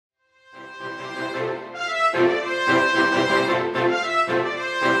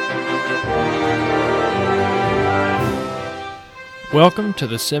Welcome to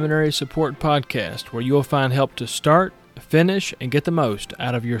the Seminary Support Podcast, where you will find help to start, finish, and get the most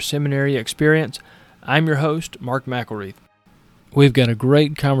out of your seminary experience. I'm your host, Mark McElreath. We've got a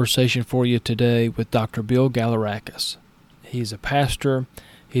great conversation for you today with Dr. Bill Galarakis. He's a pastor,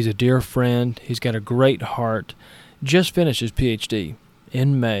 he's a dear friend, he's got a great heart, just finished his PhD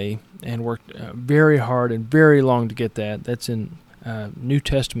in May, and worked very hard and very long to get that. That's in New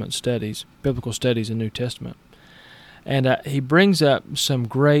Testament studies, biblical studies in New Testament. And he brings up some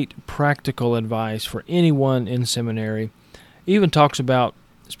great practical advice for anyone in seminary. He even talks about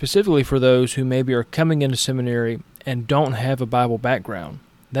specifically for those who maybe are coming into seminary and don't have a Bible background.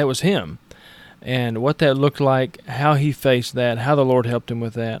 That was him. And what that looked like, how he faced that, how the Lord helped him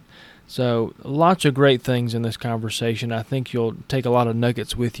with that. So lots of great things in this conversation. I think you'll take a lot of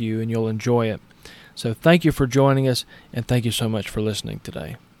nuggets with you and you'll enjoy it. So thank you for joining us, and thank you so much for listening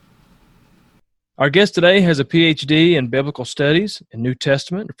today. Our guest today has a PhD in Biblical Studies and New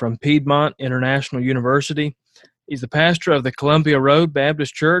Testament from Piedmont International University. He's the pastor of the Columbia Road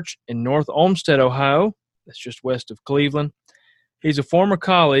Baptist Church in North Olmsted, Ohio. That's just west of Cleveland. He's a former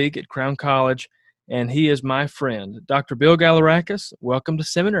colleague at Crown College, and he is my friend. Dr. Bill Galarakis, welcome to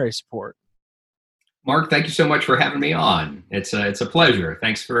Seminary Support. Mark, thank you so much for having me on. It's a pleasure.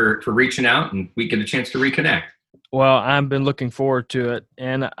 Thanks for reaching out, and we get a chance to reconnect. Well, I've been looking forward to it,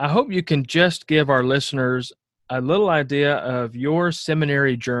 and I hope you can just give our listeners a little idea of your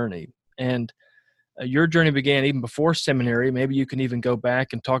seminary journey. And your journey began even before seminary. Maybe you can even go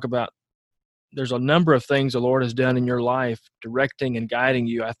back and talk about, there's a number of things the Lord has done in your life, directing and guiding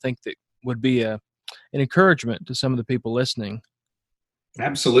you, I think that would be an encouragement to some of the people listening.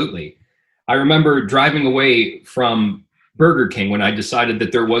 Absolutely. I remember driving away from Burger King when I decided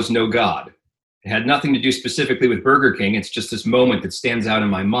that there was no God. It had nothing to do specifically with Burger King. It's just this moment that stands out in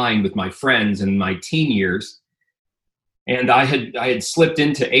my mind with my friends in my teen years. And I had slipped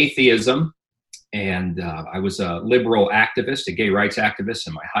into atheism, and I was a liberal activist, a gay rights activist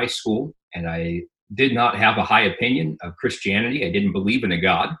in my high school, and I did not have a high opinion of Christianity. I didn't believe in a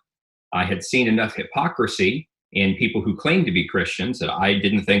God. I had seen enough hypocrisy in people who claimed to be Christians that I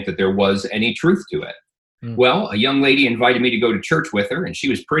didn't think that there was any truth to it. Well, a young lady invited me to go to church with her, and she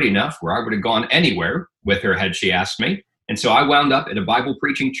was pretty enough where I would have gone anywhere with her had she asked me. And so I wound up at a Bible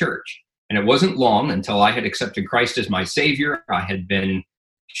preaching church. And it wasn't long until I had accepted Christ as my Savior. I had been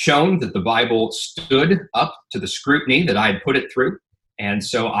shown that the Bible stood up to the scrutiny that I had put it through. And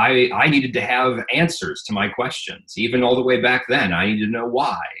so I needed to have answers to my questions. Even all the way back then, I needed to know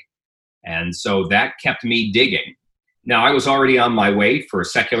why. And so that kept me digging. Now, I was already on my way for a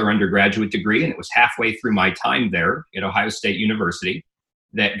secular undergraduate degree, and it was halfway through my time there at Ohio State University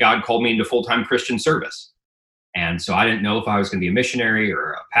that God called me into full-time Christian service. And so I didn't know if I was going to be a missionary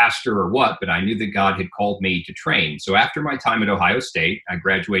or a pastor or what, but I knew that God had called me to train. So after my time at Ohio State, I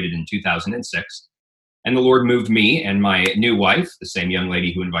graduated in 2006, and the Lord moved me and my new wife, the same young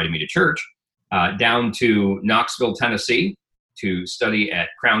lady who invited me to church, down to Knoxville, Tennessee, to study at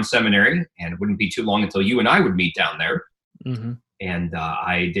Crown Seminary, and it wouldn't be too long until you and I would meet down there. Mm-hmm. And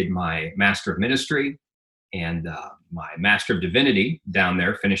I did my Master of Ministry and my Master of Divinity down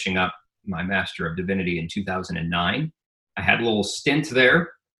there, finishing up my Master of Divinity in 2009. I had a little stint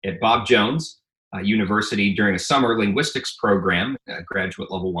there at Bob Jones University during a summer linguistics program, graduate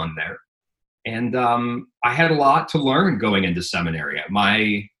level 1 there. And I had a lot to learn going into seminary.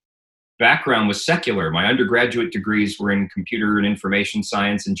 My background was secular. My undergraduate degrees were in computer and information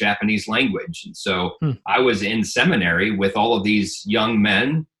science and Japanese language. And so I was in seminary with all of these young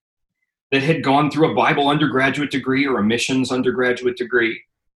men that had gone through a Bible undergraduate degree or a missions undergraduate degree.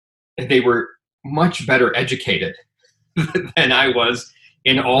 They were much better educated than I was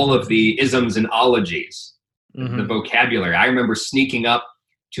in all of the isms and ologies, the vocabulary. I remember sneaking up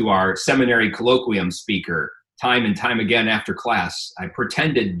to our seminary colloquium speaker time and time again after class. I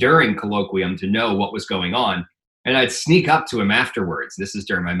pretended during colloquium to know what was going on, and I'd sneak up to him afterwards. This is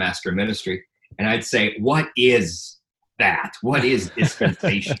during my Master of Ministry, and I'd say, "What is that? What is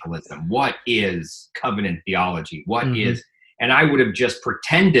dispensationalism? What is covenant theology? What is?" And I would have just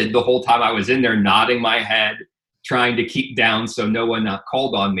pretended the whole time I was in there, nodding my head, trying to keep down so no one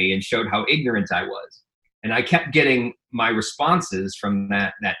called on me, and showed how ignorant I was. And I kept getting my responses from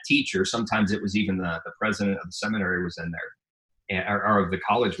that teacher. Sometimes it was even the president of the seminary was in there, or of the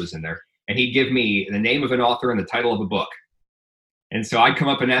college was in there. And he'd give me the name of an author and the title of a book. And so I'd come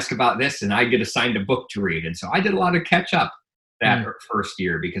up and ask about this, and I'd get assigned a book to read. And so I did a lot of catch up that first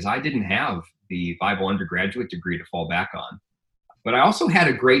year because I didn't have the Bible undergraduate degree to fall back on. But I also had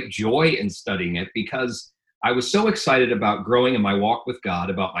a great joy in studying it because I was so excited about growing in my walk with God,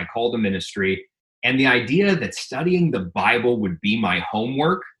 about my call to ministry, And the idea that studying the Bible would be my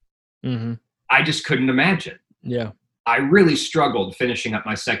homework, Mm-hmm. I just couldn't imagine. Yeah. I really struggled finishing up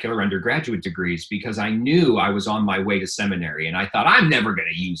my secular undergraduate degrees because I knew I was on my way to seminary, and I thought, I'm never going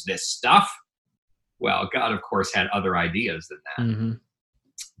to use this stuff. Well, God, of course, had other ideas than that. Mm-hmm.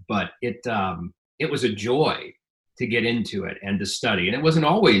 But it was a joy to get into it and to study. And it wasn't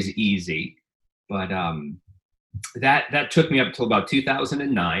always easy, but that took me up till about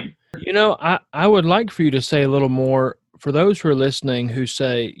 2009. I would like for you to say a little more for those who are listening who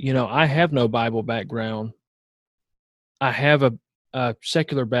say, I have no Bible background. I have a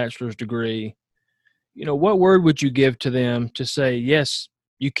secular bachelor's degree. What word would you give to them to say, yes,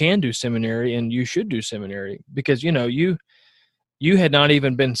 you can do seminary and you should do seminary? Because, you had not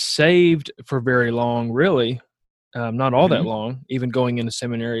even been saved for very long, really, not all that long, even going into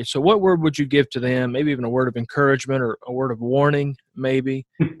seminary. So what word would you give to them, maybe even a word of encouragement or a word of warning, maybe,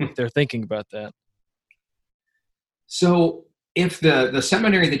 if they're thinking about that? So if the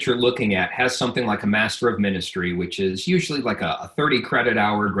seminary that you're looking at has something like a Master of Ministry, which is usually like a 30 credit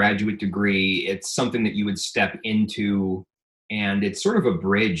hour graduate degree, it's something that you would step into, and it's sort of a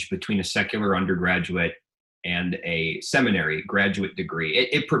bridge between a secular undergraduate and a seminary graduate degree.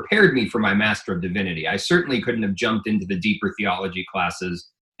 It prepared me for my Master of Divinity. I certainly couldn't have jumped into the deeper theology classes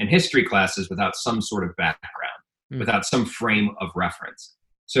and history classes without some sort of background, without some frame of reference.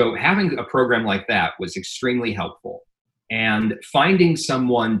 So having a program like that was extremely helpful. And finding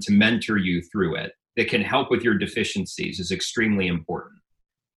someone to mentor you through it that can help with your deficiencies is extremely important.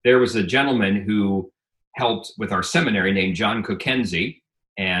 There was a gentleman who helped with our seminary named John Kokenzie.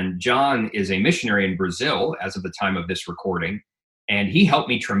 And John is a missionary in Brazil as of the time of this recording. And he helped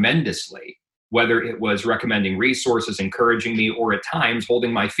me tremendously, whether it was recommending resources, encouraging me, or at times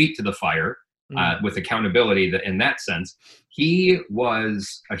holding my feet to the fire with accountability in that sense. He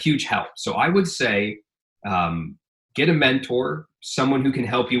was a huge help. So I would say, get a mentor, someone who can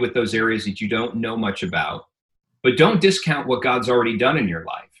help you with those areas that you don't know much about, but don't discount what God's already done in your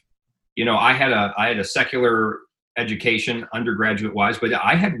life. I had a secular education undergraduate wise, but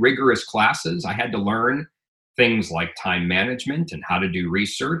I had rigorous classes. I had to learn things like time management and how to do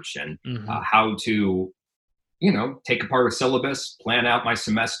research and how to, take apart a syllabus, plan out my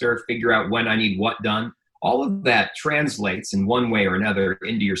semester, figure out when I need what done. All of that translates in one way or another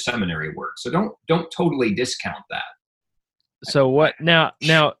into your seminary work. So don't totally discount that. So what now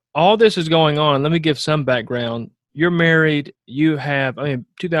all this is going on. Let me give some background. You're married. You have,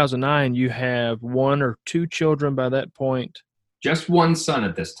 2009, you have one or two children by that point. Just one son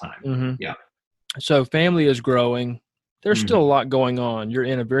at this time. Mm-hmm. Yeah. So family is growing. There's still a lot going on. You're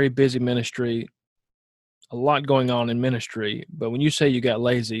in a very busy ministry, a lot going on in ministry. But when you say you got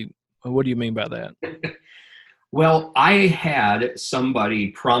lazy, what do you mean by that? Well, I had somebody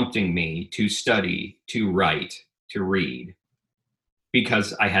prompting me to study, to write, to read,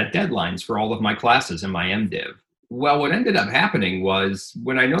 because I had deadlines for all of my classes in my MDiv. Well, what ended up happening was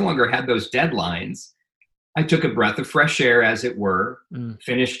when I no longer had those deadlines, I took a breath of fresh air, as it were,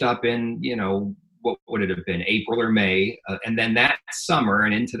 finished up in, what would it have been, April or May. And then that summer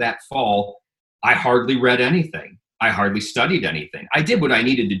and into that fall, I hardly read anything. I hardly studied anything. I did what I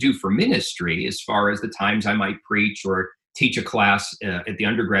needed to do for ministry as far as the times I might preach or teach a class at the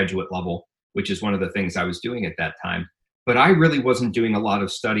undergraduate level, which is one of the things I was doing at that time. But I really wasn't doing a lot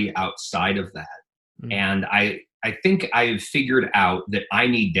of study outside of that. And I think I've figured out that I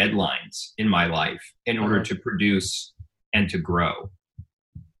need deadlines in my life in order to produce and to grow.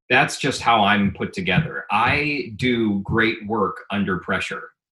 That's just how I'm put together. I do great work under pressure.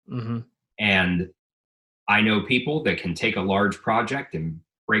 And I know people that can take a large project and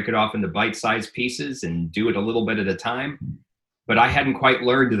break it off into bite-sized pieces and do it a little bit at a time. But I hadn't quite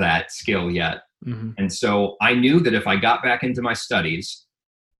learned that skill yet. And so I knew that if I got back into my studies,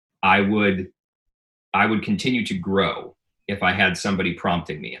 I would continue to grow if I had somebody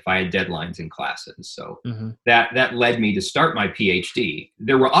prompting me, if I had deadlines in classes. So that led me to start my PhD.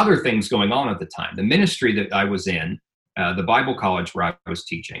 There were other things going on at the time. The ministry that I was in, the Bible college where I was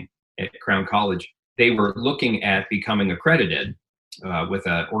teaching at Crown College, they were looking at becoming accredited with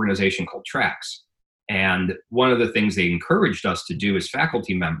an organization called TRACS. And one of the things they encouraged us to do as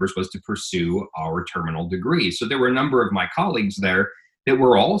faculty members was to pursue our terminal degree. So there were a number of my colleagues there that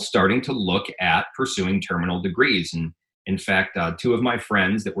were all starting to look at pursuing terminal degrees. And in fact, two of my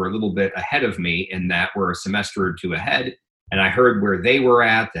friends that were a little bit ahead of me in that were a semester or two ahead. And I heard where they were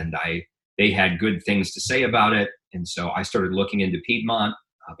at, and they had good things to say about it. And so I started looking into Piedmont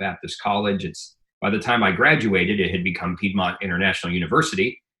Baptist College. By the time I graduated, it had become Piedmont International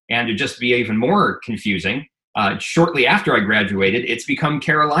University. And to just be even more confusing, Shortly after I graduated, it's become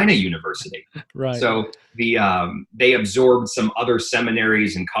Carolina University. Right. So they absorbed some other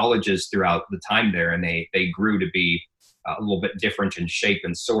seminaries and colleges throughout the time there, and they grew to be a little bit different in shape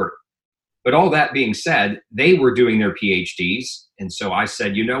and sort. But all that being said, they were doing their PhDs. And so I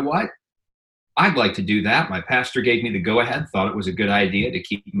said, you know what? I'd like to do that. My pastor gave me the go-ahead, thought it was a good idea to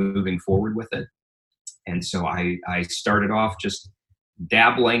keep moving forward with it. And so I started off just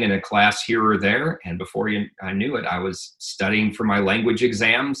dabbling in a class here or there. And before I knew it, I was studying for my language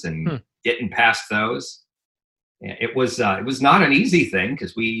exams and getting past those. It was not an easy thing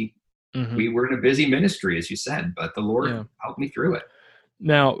because we were in a busy ministry, as you said, but the Lord helped me through it.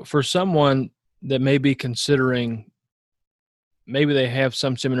 Now, for someone that may be considering, maybe they have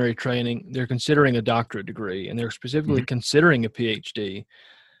some seminary training, they're considering a doctorate degree, and they're specifically considering a PhD,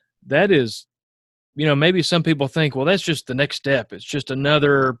 that is, maybe some people think, well, that's just the next step. It's just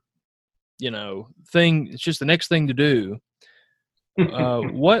another, thing. It's just the next thing to do.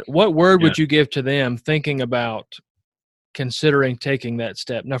 What word would you give to them thinking about considering taking that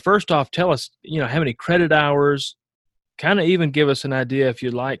step? Now, first off, tell us, how many credit hours, kind of even give us an idea, if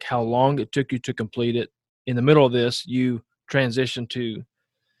you like, how long it took you to complete it. In the middle of this, you transition to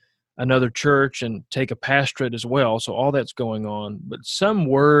another church and take a pastorate as well. So all that's going on, but some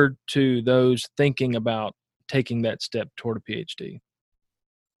word to those thinking about taking that step toward a PhD.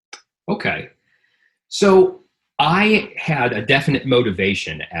 Okay. So I had a definite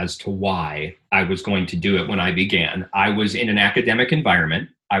motivation as to why I was going to do it when I began. I was in an academic environment.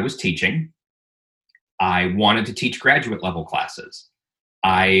 I was teaching. I wanted to teach graduate level classes.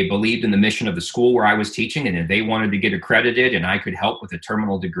 I believed in the mission of the school where I was teaching, and if they wanted to get accredited and I could help with a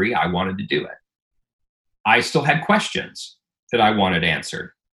terminal degree, I wanted to do it. I still had questions that I wanted answered,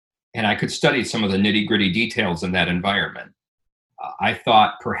 and I could study some of the nitty-gritty details in that environment. I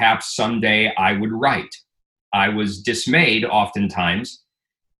thought perhaps someday I would write. I was dismayed oftentimes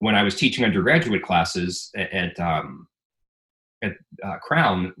when I was teaching undergraduate classes at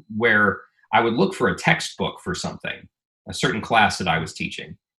Crown, where I would look for a textbook for something, a certain class that I was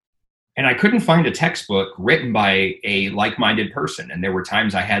teaching. And I couldn't find a textbook written by a like-minded person. And there were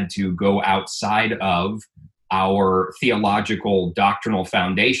times I had to go outside of our theological doctrinal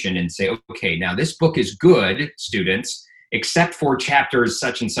foundation and say, okay, now this book is good, students, except for chapters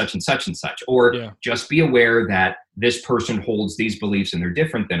such and such and such and such. Or just be aware that this person holds these beliefs and they're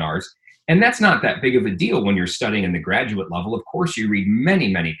different than ours. And that's not that big of a deal when you're studying in the graduate level. Of course, you read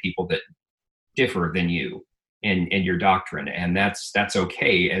many, many people that differ than you in your doctrine, and that's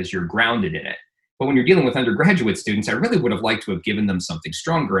okay as you're grounded in it. But when you're dealing with undergraduate students, I really would have liked to have given them something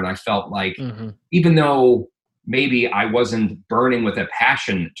stronger. And I felt like even though maybe I wasn't burning with a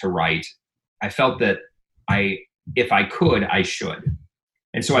passion to write, I felt that if I could, I should.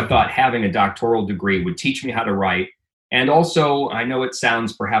 And so I thought having a doctoral degree would teach me how to write. And also, I know it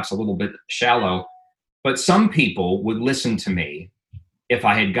sounds perhaps a little bit shallow, but some people would listen to me if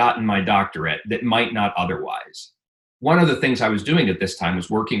I had gotten my doctorate that might not otherwise. One of the things I was doing at this time was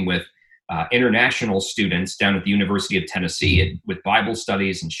working with international students down at the University of Tennessee with Bible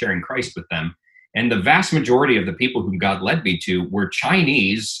studies and sharing Christ with them. And the vast majority of the people whom God led me to were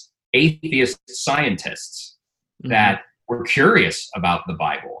Chinese atheist scientists that were curious about the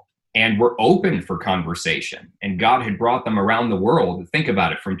Bible and were open for conversation. And God had brought them around the world. Think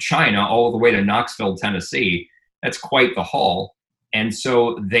about it, from China all the way to Knoxville, Tennessee. That's quite the haul. And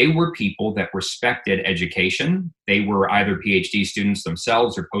so they were people that respected education. They were either PhD students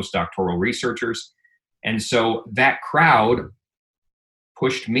themselves or postdoctoral researchers. And so that crowd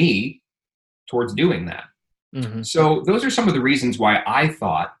pushed me towards doing that. So those are some of the reasons why I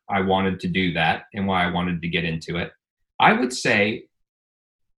thought I wanted to do that and why I wanted to get into it. I would say,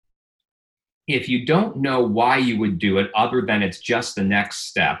 if you don't know why you would do it other than it's just the next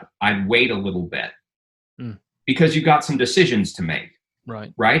step, I'd wait a little bit. Because you've got some decisions to make,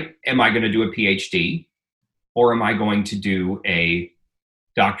 right? Am I going to do a PhD, or am I going to do a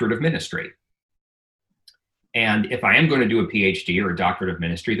doctorate of ministry? And if I am going to do a PhD or a doctorate of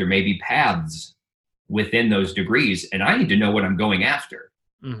ministry, there may be paths within those degrees, and I need to know what I'm going after.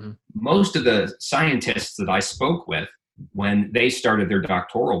 Most of the scientists that I spoke with, when they started their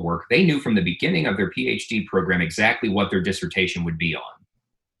doctoral work, they knew from the beginning of their PhD program exactly what their dissertation would be on.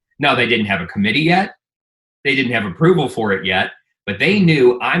 Now, they didn't have a committee yet. They didn't have approval for it yet, but they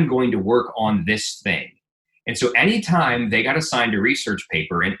knew, I'm going to work on this thing. And so anytime they got assigned a research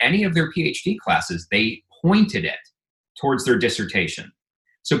paper in any of their PhD classes, they pointed it towards their dissertation.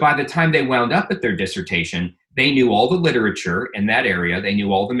 So by the time they wound up at their dissertation, they knew all the literature in that area. They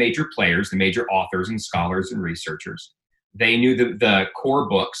knew all the major players, the major authors and scholars and researchers. They knew the core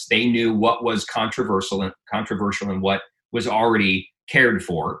books. They knew what was controversial and what was already cared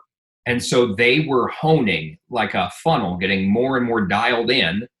for. And so they were honing like a funnel, getting more and more dialed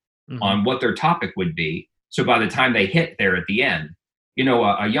in on what their topic would be. So by the time they hit there at the end,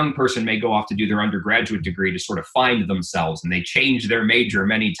 a young person may go off to do their undergraduate degree to sort of find themselves, and they change their major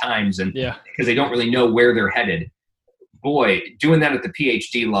many times, and because they don't really know where they're headed. Boy, doing that at the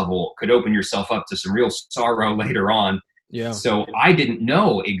PhD level could open yourself up to some real sorrow later on. Yeah. So I didn't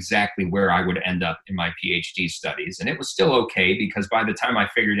know exactly where I would end up in my PhD studies, and it was still okay because by the time I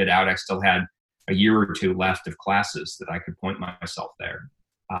figured it out, I still had a year or two left of classes that I could point myself there.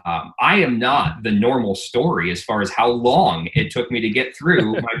 I am not the normal story as far as how long it took me to get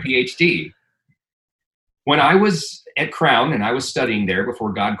through my PhD. When I was at Crown and I was studying there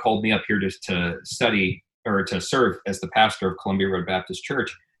before God called me up here to study or to serve as the pastor of Columbia Road Baptist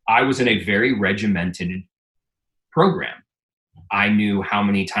Church, I was in a very regimented program. I knew how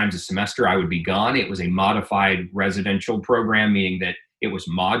many times a semester I would be gone. It was a modified residential program, meaning that it was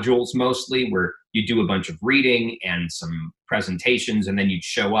modules mostly where you do a bunch of reading and some presentations, and then you'd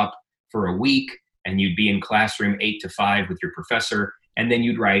show up for a week and you'd be in classroom 8 to 5 with your professor. And then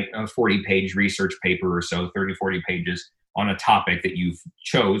you'd write a 40-page research paper or so, 30, 40 pages on a topic that you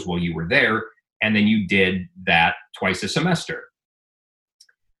chose while you were there. And then you did that twice a semester.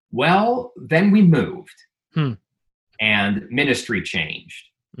 Well, then we moved and ministry changed.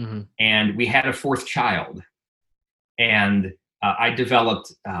 And we had a fourth child. And I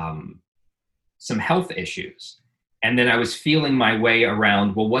developed some health issues. And then I was feeling my way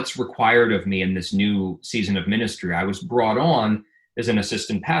around, well, what's required of me in this new season of ministry? I was brought on as an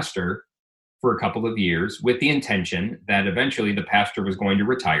assistant pastor for a couple of years with the intention that eventually the pastor was going to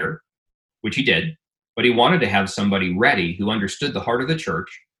retire, which he did, but he wanted to have somebody ready who understood the heart of the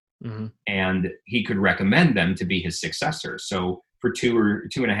church, and he could recommend them to be his successor. So for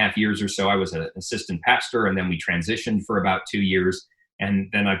 2.5 years or so, I was an assistant pastor, and then we transitioned for about 2 years. And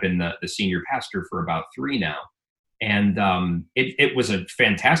then I've been the senior pastor for about 3 now. And it was a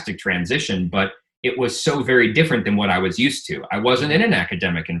fantastic transition, but it was so very different than what I was used to. I wasn't in an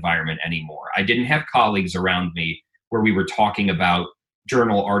academic environment anymore. I didn't have colleagues around me where we were talking about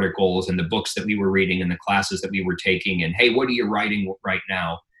journal articles and the books that we were reading and the classes that we were taking. And, hey, what are you writing right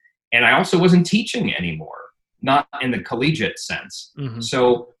now? And I also wasn't teaching anymore, not in the collegiate sense.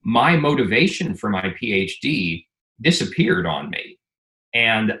 So my motivation for my PhD disappeared on me.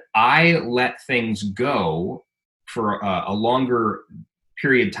 And I let things go for a longer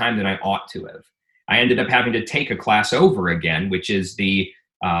period of time than I ought to have. I ended up having to take a class over again, which is the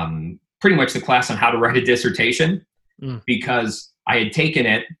pretty much the class on how to write a dissertation, because I had taken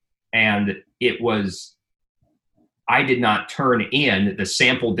it and I did not turn in the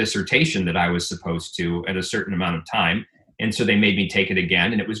sample dissertation that I was supposed to at a certain amount of time. And so they made me take it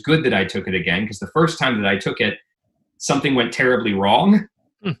again. And it was good that I took it again, because the first time that I took it, something went terribly wrong.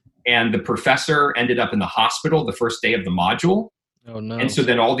 And the professor ended up in the hospital the first day of the module. Oh, no. And so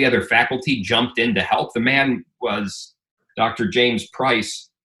then all the other faculty jumped in to help. The man was Dr. James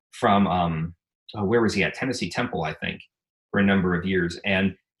Price from, where was he at? Tennessee Temple, I think, for a number of years.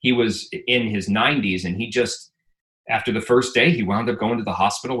 And he was in his 90s, and he just, after the first day, he wound up going to the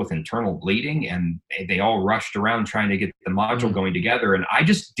hospital with internal bleeding, and they all rushed around trying to get the module going together. And I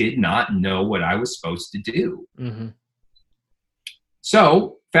just did not know what I was supposed to do.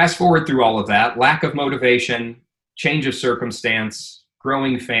 So fast forward through all of that, lack of motivation, change of circumstance,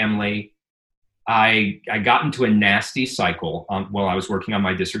 growing family. I got into a nasty cycle while I was working on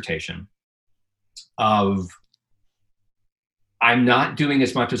my dissertation of I'm not doing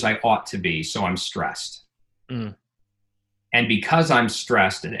as much as I ought to be, so I'm stressed. And because I'm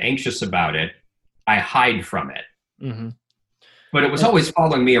stressed and anxious about it, I hide from it. But it was always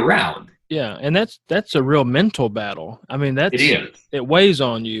following me around. Yeah, and that's a real mental battle. I mean, It is. It weighs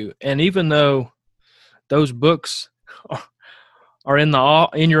on you. And even though those books are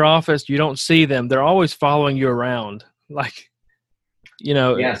in your office, you don't see them. They're always following you around. Like,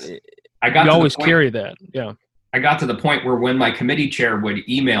 Yes. You always carry that. Yeah. I got to the point where when my committee chair would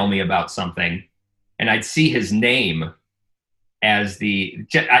email me about something, and I'd see his name as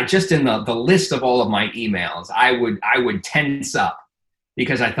just in the list of all of my emails, I would tense up,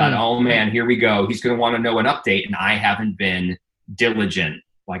 because I thought, oh man, here we go. He's going to want to know an update, and I haven't been diligent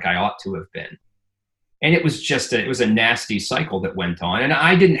like I ought to have been. And it was it was a nasty cycle that went on. And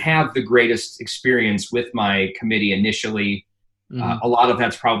I didn't have the greatest experience with my committee initially. A lot of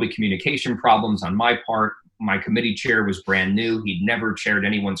that's probably communication problems on my part. My committee chair was brand new. He'd never chaired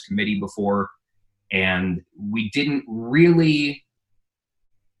anyone's committee before. And we didn't really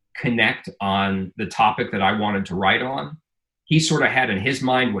connect on the topic that I wanted to write on. he sort of had in his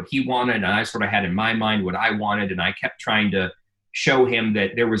mind what he wanted, and I sort of had in my mind what I wanted. And I kept trying to show him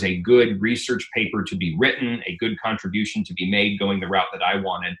that there was a good research paper to be written, a good contribution to be made going the route that I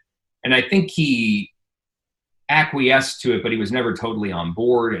wanted. And I think he acquiesced to it, but he was never totally on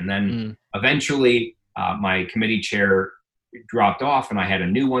board. And then eventually my committee chair dropped off and I had a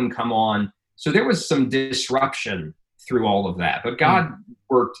new one come on. So there was some disruption through all of that, but God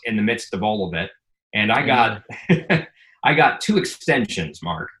worked in the midst of all of it. And I got, I got 2 extensions,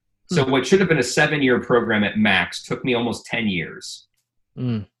 Mark. So what should have been a 7-year program at max took me almost 10 years.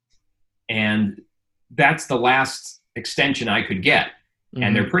 And that's the last extension I could get.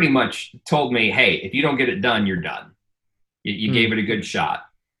 And they're pretty much told me, hey, if you don't get it done, you're done. You gave it a good shot.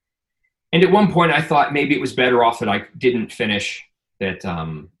 And at one point I thought maybe it was better off that I didn't finish, that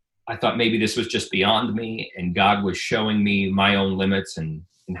I thought maybe this was just beyond me and God was showing me my own limits and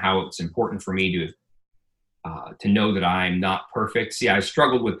how it's important for me to know that I'm not perfect. See, I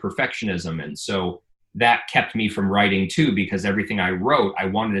struggled with perfectionism. And so that kept me from writing too, because everything I wrote, I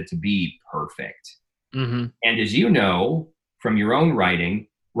wanted it to be perfect. And as you know, from your own writing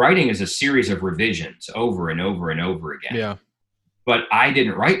is a series of revisions over and over and over again. Yeah. But I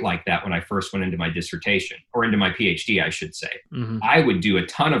didn't write like that when I first went into my dissertation, or into my PhD, I should say. I would do a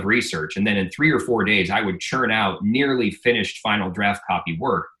ton of research, and then in 3 or 4 days, I would churn out nearly finished final draft copy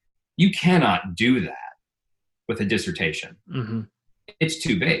work. You cannot do that with a dissertation. It's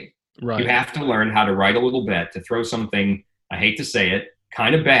too big. Right. You have to learn how to write a little bit, to throw something, I hate to say it,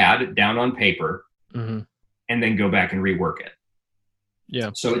 kind of bad down on paper, and then go back and rework it. Yeah.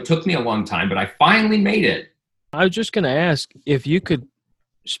 So it took me a long time, but I finally made it. I was just going to ask if you could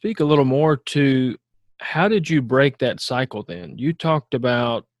speak a little more to how did you break that cycle then? You talked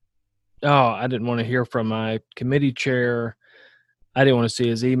about, I didn't want to hear from my committee chair. I didn't want to see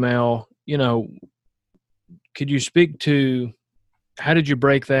his email. You know, could you speak to how did you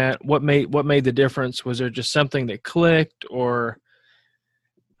break that? What made the difference? Was there just something that clicked, or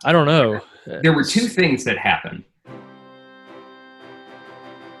I don't know? There were 2 things that happened.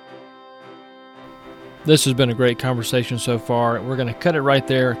 This has been a great conversation so far. We're going to cut it right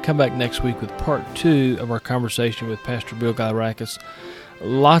there. Come back next week with part 2 of our conversation with Pastor Bill Gairakis.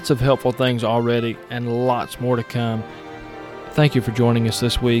 Lots of helpful things already and lots more to come. Thank you for joining us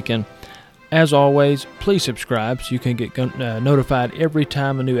this week. And as always, please subscribe so you can get notified every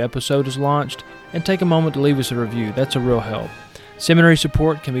time a new episode is launched. And take a moment to leave us a review. That's a real help. Seminary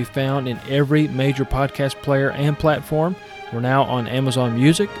Support can be found in every major podcast player and platform. We're now on Amazon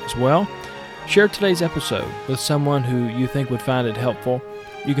Music as well. Share today's episode with someone who you think would find it helpful.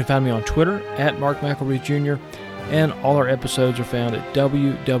 You can find me on Twitter at Mark McElreath Jr., and all our episodes are found at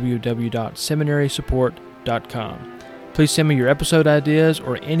www.seminarysupport.com. Please send me your episode ideas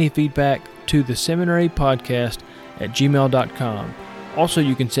or any feedback to theseminarypodcast@gmail.com. Also,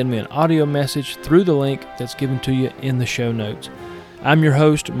 you can send me an audio message through the link that's given to you in the show notes. I'm your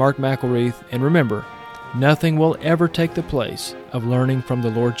host, Mark McElreath, and remember, nothing will ever take the place of learning from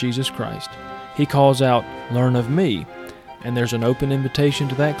the Lord Jesus Christ. He calls out, "Learn of me," and there's an open invitation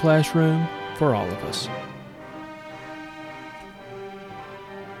to that classroom for all of us.